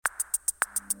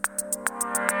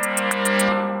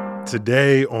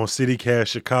Today on CityCast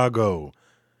Chicago,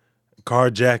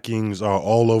 carjackings are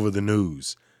all over the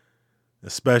news,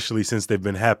 especially since they've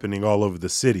been happening all over the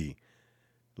city.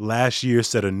 Last year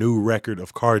set a new record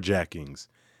of carjackings.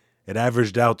 It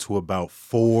averaged out to about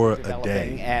 4 a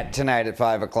day. Tonight at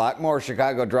 5 o'clock, more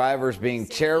Chicago drivers being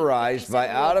terrorized by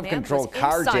out-of-control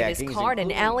carjackings. Inside his car in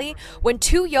an alley when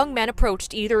two young men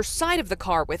approached either side of the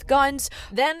car with guns.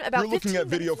 Then about You're looking at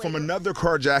video from another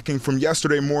carjacking from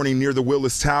yesterday morning near the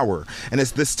Willis Tower, and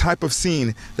it's this type of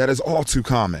scene that is all too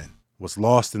common. What's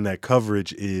lost in that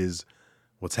coverage is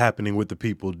what's happening with the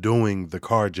people doing the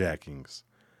carjackings.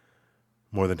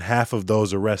 More than half of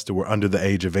those arrested were under the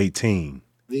age of 18.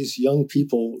 These young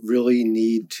people really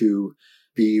need to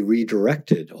be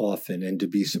redirected often and to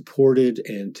be supported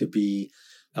and to be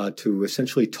to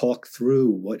essentially talk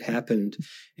through what happened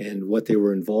and what they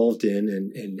were involved in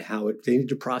and how they need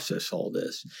to process all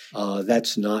this.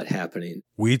 That's not happening.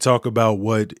 We talk about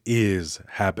what is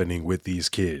happening with these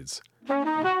kids.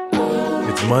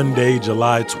 It's Monday,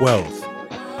 July 12th.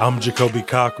 I'm Jacoby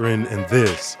Cochran, and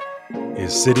this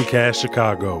is CityCast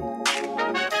Chicago.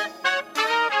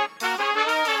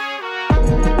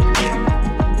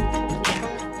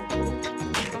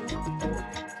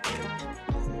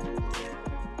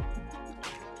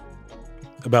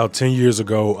 About 10 years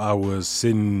ago, I was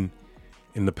sitting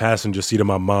in the passenger seat of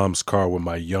my mom's car with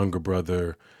my younger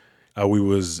brother. We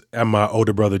was at my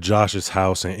older brother Josh's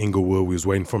house in Inglewood. We was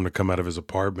waiting for him to come out of his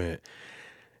apartment.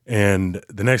 And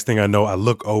the next thing I know, I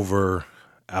look over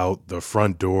out the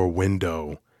front door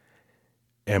window,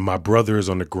 and my brother is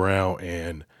on the ground,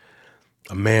 and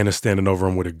a man is standing over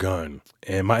him with a gun.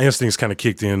 And my instincts kind of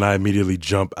kicked in, and I immediately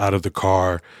jump out of the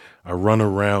car. I run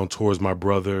around towards my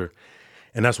brother.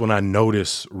 And that's when I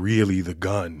notice really the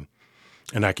gun,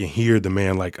 and I can hear the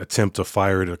man like attempt to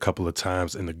fire it a couple of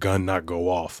times and the gun not go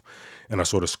off. And I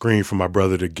sort of scream for my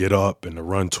brother to get up and to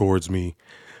run towards me.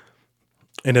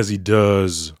 And as he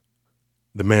does,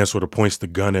 the man sort of points the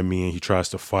gun at me and he tries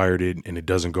to fire it and it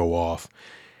doesn't go off.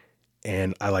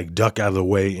 And I like duck out of the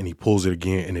way and he pulls it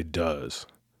again and it does.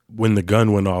 When the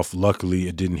gun went off, luckily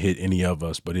it didn't hit any of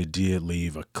us, but it did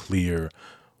leave a clear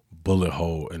bullet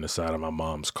hole in the side of my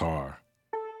mom's car.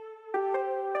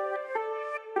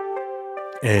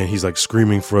 And he's like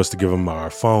screaming for us to give him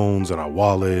our phones and our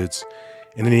wallets.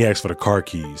 And then he asked for the car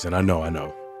keys. And I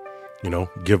know,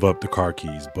 give up the car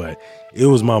keys. But it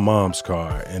was my mom's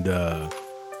car. And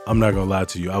I'm not going to lie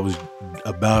to you. I was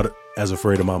about as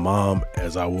afraid of my mom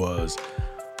as I was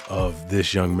of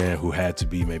this young man who had to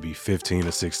be maybe 15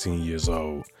 or 16 years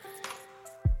old.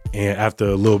 And after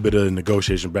a little bit of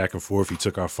negotiation back and forth, he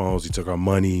took our phones, he took our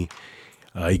money.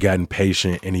 He got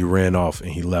impatient and he ran off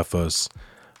and he left us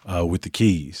with the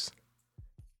keys.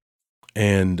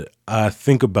 And I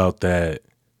think about that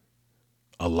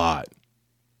a lot,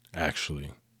 actually.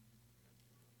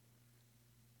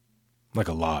 Like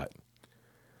a lot.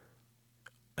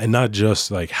 And not just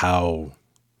like how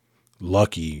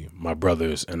lucky my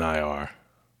brothers and I are,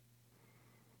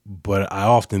 but I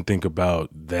often think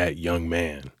about that young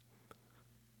man,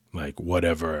 like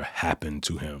whatever happened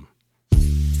to him.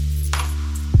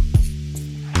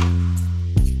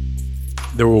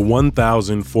 There were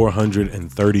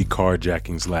 1,430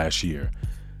 carjackings last year,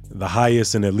 the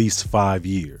highest in at least 5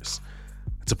 years.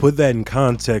 To put that in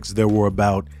context, there were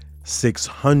about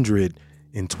 600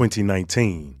 in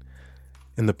 2019.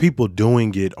 And the people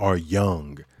doing it are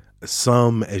young,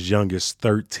 some as young as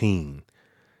 13.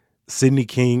 Sidney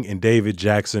King and David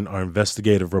Jackson are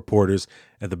investigative reporters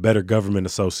at the Better Government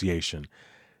Association.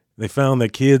 They found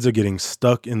that kids are getting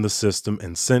stuck in the system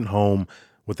and sent home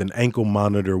with an ankle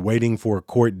monitor waiting for a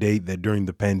court date that during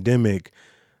the pandemic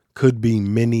could be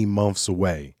many months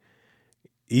away.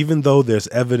 Even though there's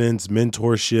evidence,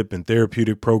 mentorship, and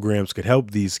therapeutic programs could help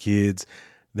these kids,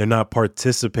 they're not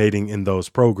participating in those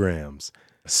programs.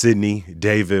 Sidney,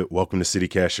 David, welcome to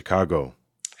CityCast Chicago.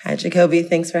 Hi, Jacoby.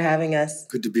 Thanks for having us.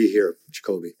 Good to be here,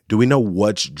 Jacoby. Do we know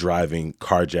what's driving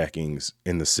carjackings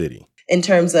in the city? In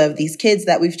terms of these kids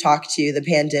that we've talked to, the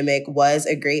pandemic was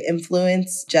a great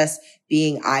influence. Just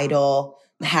being idle,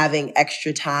 having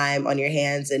extra time on your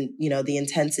hands, and, the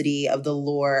intensity of the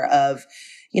lure of,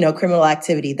 criminal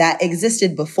activity that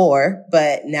existed before,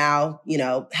 but now,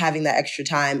 having that extra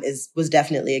time was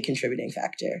definitely a contributing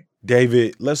factor.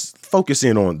 David, let's focus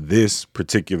in on this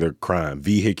particular crime,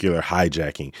 vehicular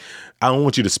hijacking. I don't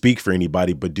want you to speak for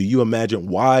anybody, but do you imagine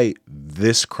why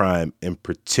this crime in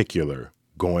particular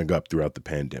going up throughout the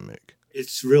pandemic?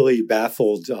 It's really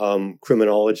baffled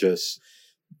criminologists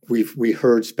We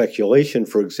heard speculation,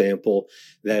 for example,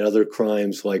 that other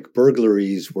crimes like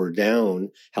burglaries were down,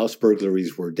 house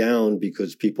burglaries were down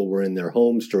because people were in their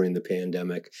homes during the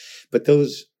pandemic. But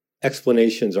those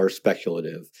explanations are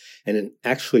speculative. And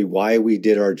actually why we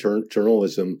did our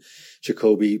journalism,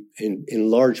 Jacoby, in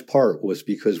large part was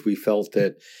because we felt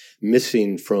that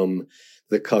missing from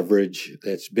the coverage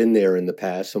that's been there in the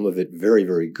past, some of it very,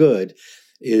 very good,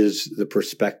 is the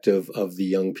perspective of the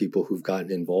young people who've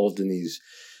gotten involved in these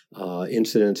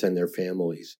incidents and their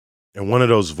families. And one of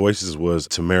those voices was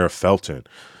Tamara Felton,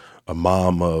 a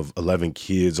mom of 11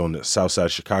 kids on the south side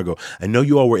of Chicago. I know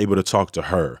you all were able to talk to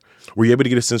her. Were you able to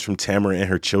get a sense from Tamara and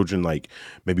her children, like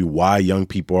maybe why young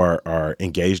people are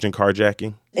engaged in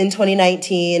carjacking? In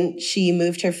 2019, she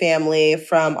moved her family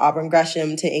from Auburn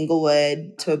Gresham to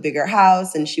Inglewood to a bigger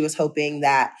house. And she was hoping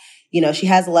that, she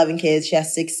has 11 kids. She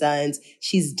has 6 sons.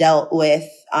 She's dealt with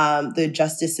the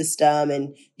justice system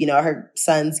and, her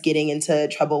sons getting into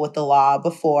trouble with the law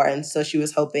before. And so she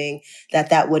was hoping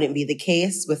that wouldn't be the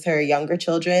case with her younger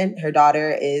children. Her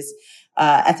daughter is,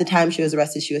 at the time she was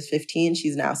arrested, she was 15.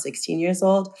 She's now 16 years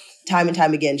old. Time and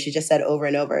time again, she just said over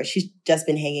and over, she's just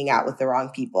been hanging out with the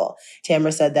wrong people.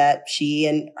 Tamara said that she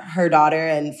and her daughter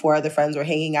and 4 other friends were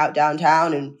hanging out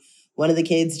downtown, and one of the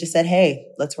kids just said, hey,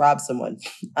 let's rob someone.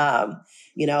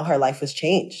 Her life was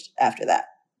changed after that.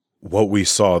 What we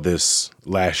saw this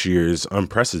last year is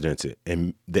unprecedented.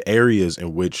 And the areas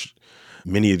in which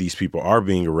many of these people are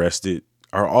being arrested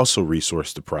are also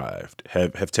resource deprived,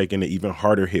 have taken an even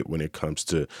harder hit when it comes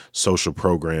to social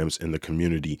programs in the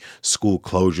community, school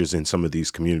closures in some of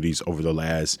these communities over the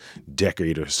last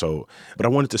decade or so. But I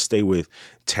wanted to stay with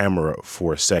Tamara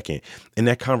for a second in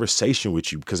that conversation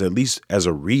with you, because at least as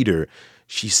a reader,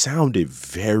 she sounded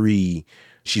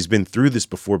she's been through this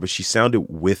before, but she sounded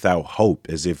without hope,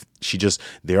 as if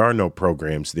there are no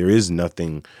programs. There is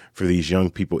nothing for these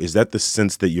young people. Is that the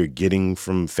sense that you're getting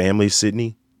from families,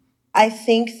 Sydney? I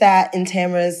think that in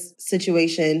Tamara's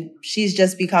situation, she's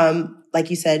just become, like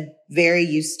you said, very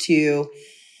used to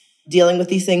dealing with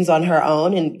these things on her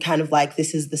own and kind of like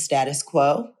this is the status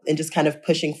quo and just kind of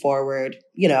pushing forward,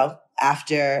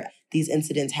 after these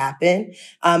incidents happen.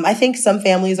 I think some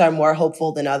families are more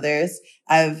hopeful than others.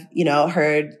 I've,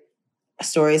 heard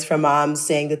stories from moms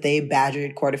saying that they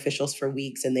badgered court officials for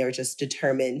weeks and they were just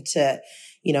determined to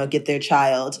get their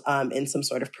child in some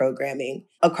sort of programming.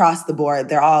 Across the board,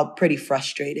 they're all pretty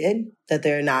frustrated that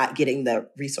they're not getting the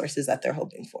resources that they're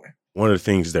hoping for. One of the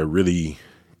things that really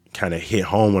kind of hit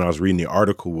home when I was reading the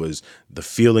article was the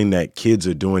feeling that kids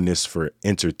are doing this for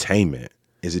entertainment.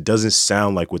 It doesn't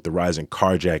sound like with the rise in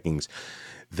carjackings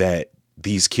that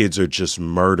these kids are just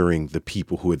murdering the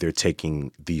people who they're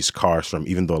taking these cars from,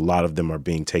 even though a lot of them are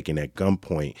being taken at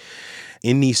gunpoint.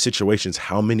 In these situations,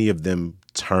 how many of them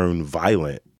turn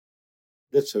violent?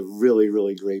 That's a really,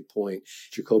 really great point,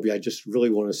 Jacoby. I just really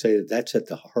want to say that that's at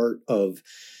the heart of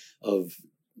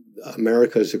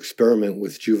America's experiment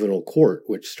with juvenile court,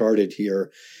 which started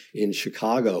here in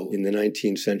Chicago in the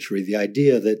 19th century. The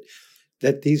idea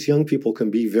that these young people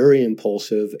can be very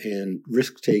impulsive and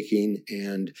risk-taking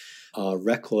and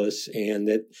reckless, and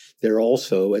that they're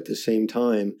also, at the same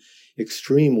time,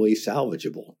 extremely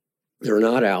salvageable. They're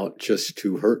not out just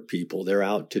to hurt people. They're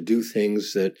out to do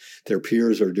things that their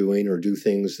peers are doing or do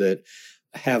things that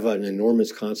have an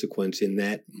enormous consequence in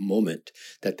that moment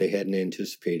that they hadn't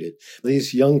anticipated.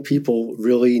 These young people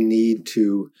really need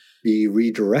to be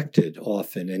redirected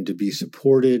often and to be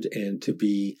supported and to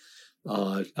be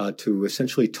to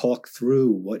essentially talk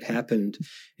through what happened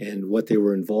and what they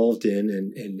were involved in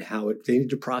and how they need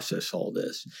to process all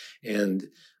this. And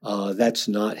that's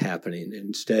not happening.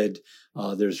 Instead,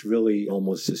 there's really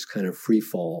almost this kind of free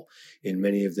fall in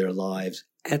many of their lives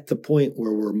at the point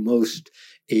where we're most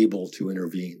able to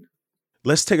intervene.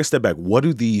 Let's take a step back. What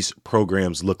do these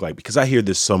programs look like? Because I hear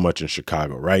this so much in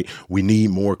Chicago, right? We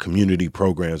need more community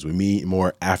programs. We need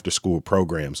more after-school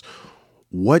programs.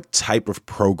 What type of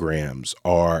programs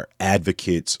are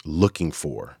advocates looking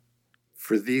for?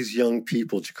 For these young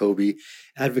people, Jacoby,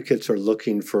 advocates are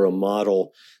looking for a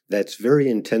model that's very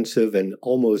intensive and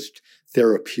almost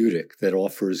therapeutic, that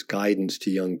offers guidance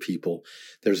to young people.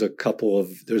 There's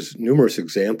numerous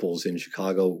examples in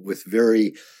Chicago with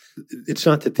it's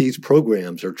not that these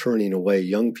programs are turning away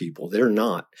young people. They're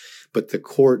not. But the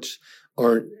courts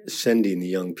aren't sending the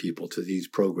young people to these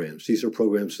programs. These are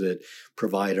programs that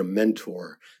provide a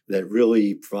mentor, that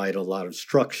really provide a lot of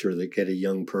structure, that get a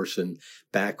young person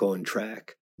back on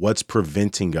track. What's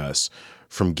preventing us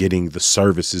from getting the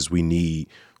services we need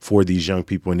for these young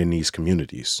people and in these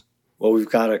communities? Well,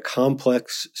 we've got a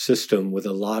complex system with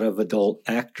a lot of adult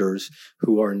actors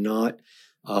who are not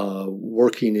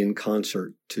working in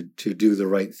concert to do the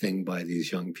right thing by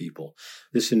these young people.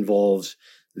 This involves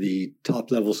the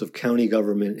top levels of county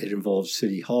government, it involves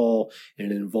City Hall,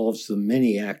 and it involves the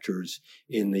many actors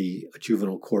in the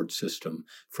juvenile court system,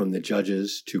 from the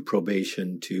judges to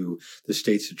probation to the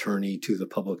state's attorney to the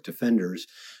public defenders,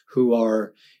 who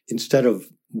are, instead of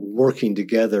working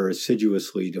together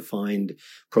assiduously to find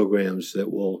programs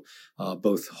that will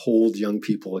both hold young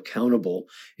people accountable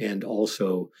and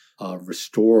also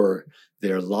restore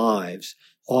their lives.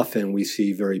 Often we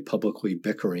see very publicly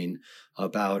bickering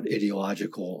about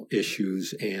ideological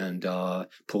issues and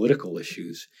political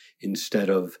issues instead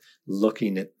of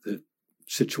looking at the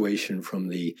situation from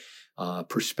the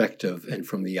perspective and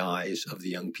from the eyes of the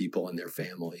young people and their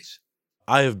families.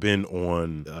 I have been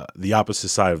on the opposite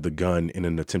side of the gun in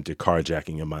an attempted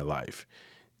carjacking in my life.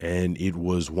 And it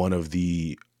was one of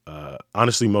the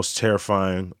honestly most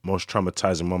terrifying, most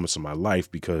traumatizing moments of my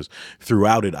life, because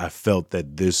throughout it, I felt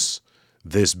that this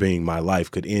being my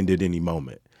life could end at any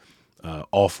moment,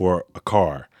 all for a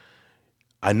car.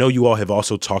 I know you all have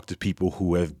also talked to people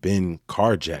who have been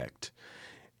carjacked.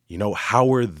 You know,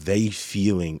 how are they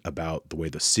feeling about the way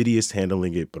the city is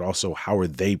handling it, but also how are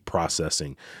they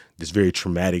processing this very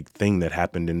traumatic thing that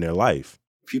happened in their life?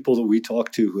 People that we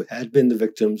talked to who had been the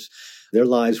victims, their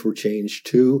lives were changed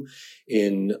too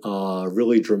in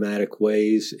really dramatic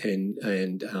ways,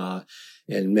 and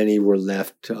many were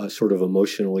left sort of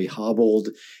emotionally hobbled,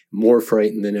 more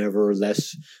frightened than ever,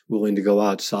 less willing to go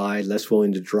outside, less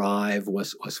willing to drive,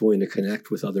 less willing to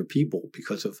connect with other people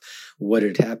because of what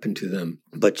had happened to them.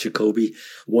 But Jacoby,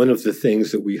 one of the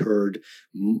things that we heard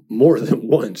more than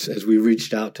once as we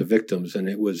reached out to victims, and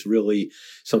it was really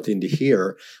something to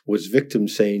hear, was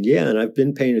victims saying, yeah, and I've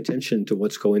been paying attention to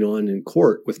what's going on in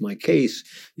court with my case,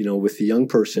 you know, with the young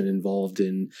person involved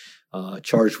in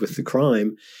charged with the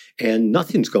crime, and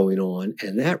nothing's going on,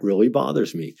 and that really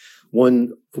bothers me.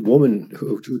 One woman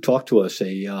who talked to us,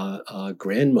 a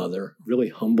grandmother, really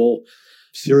humble,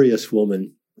 serious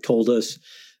woman, told us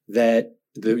that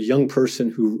the young person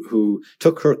who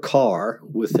took her car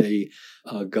with a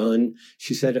gun,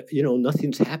 she said, you know,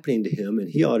 nothing's happening to him, and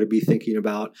he ought to be thinking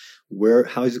about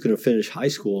how he's going to finish high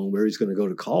school and where he's going to go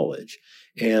to college.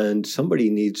 And somebody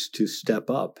needs to step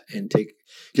up and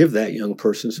give that young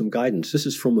person some guidance. This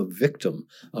is from a victim,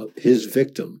 his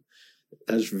victim.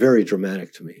 That's very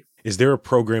dramatic to me. Is there a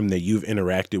program that you've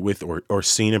interacted with or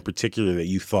seen in particular that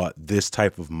you thought this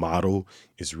type of model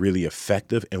is really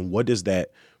effective? And what does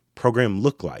that program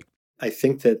look like? I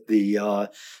think that the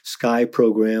SKY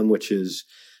program, which is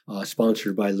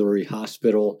sponsored by Lurie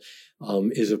Hospital,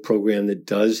 is a program that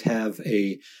does have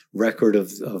a record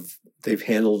of they've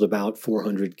handled about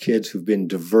 400 kids who've been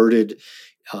diverted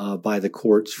by the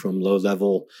courts from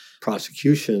low-level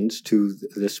prosecutions to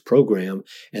this program,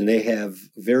 and they have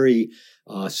very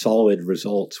solid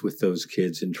results with those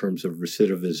kids in terms of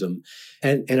recidivism.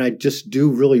 And I just do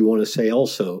really want to say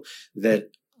also that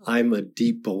I'm a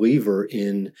deep believer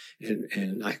in,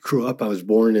 and I was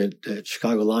born at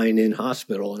Chicago Lion Inn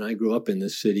Hospital, and I grew up in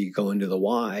this city going to the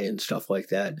Y and stuff like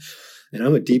that. And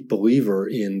I'm a deep believer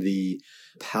in the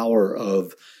power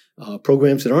of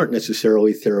programs that aren't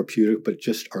necessarily therapeutic, but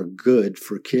just are good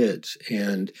for kids.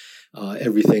 And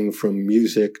everything from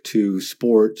music to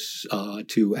sports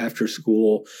to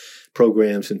after-school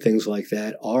programs and things like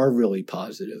that are really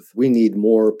positive. We need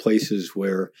more places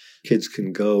where kids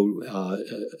can go,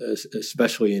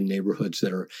 especially in neighborhoods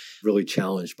that are really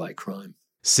challenged by crime.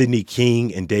 Sidney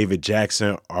King and David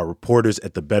Jackson are reporters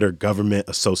at the Better Government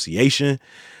Association.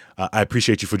 I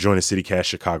appreciate you for joining CityCast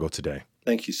Chicago today.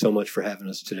 Thank you so much for having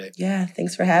us today. Yeah,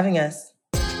 thanks for having us.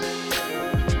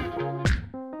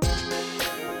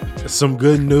 Some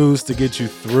good news to get you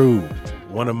through.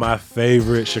 One of my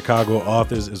favorite Chicago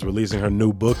authors is releasing her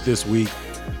new book this week,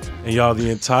 and y'all, the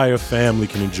entire family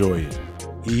can enjoy it.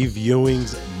 Eve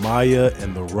Ewing's Maya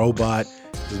and the Robot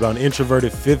is about an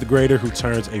introverted fifth grader who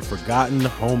turns a forgotten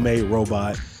homemade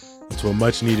robot into a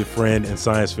much-needed friend and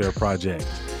science fair project.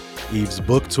 Eve's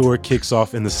book tour kicks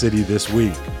off in the city this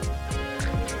week.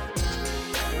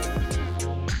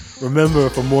 Remember,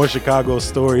 for more Chicago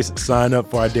stories, sign up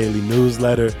for our daily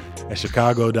newsletter at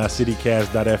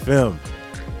chicago.citycast.fm.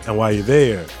 And while you're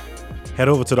there, head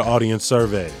over to the audience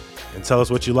survey and tell us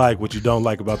what you like, what you don't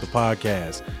like about the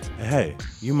podcast. And hey,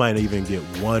 you might even get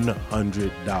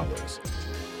 $100.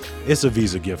 It's a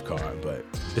Visa gift card, but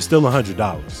it's still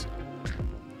 $100.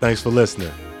 Thanks for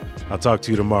listening. I'll talk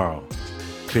to you tomorrow.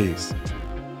 Peace.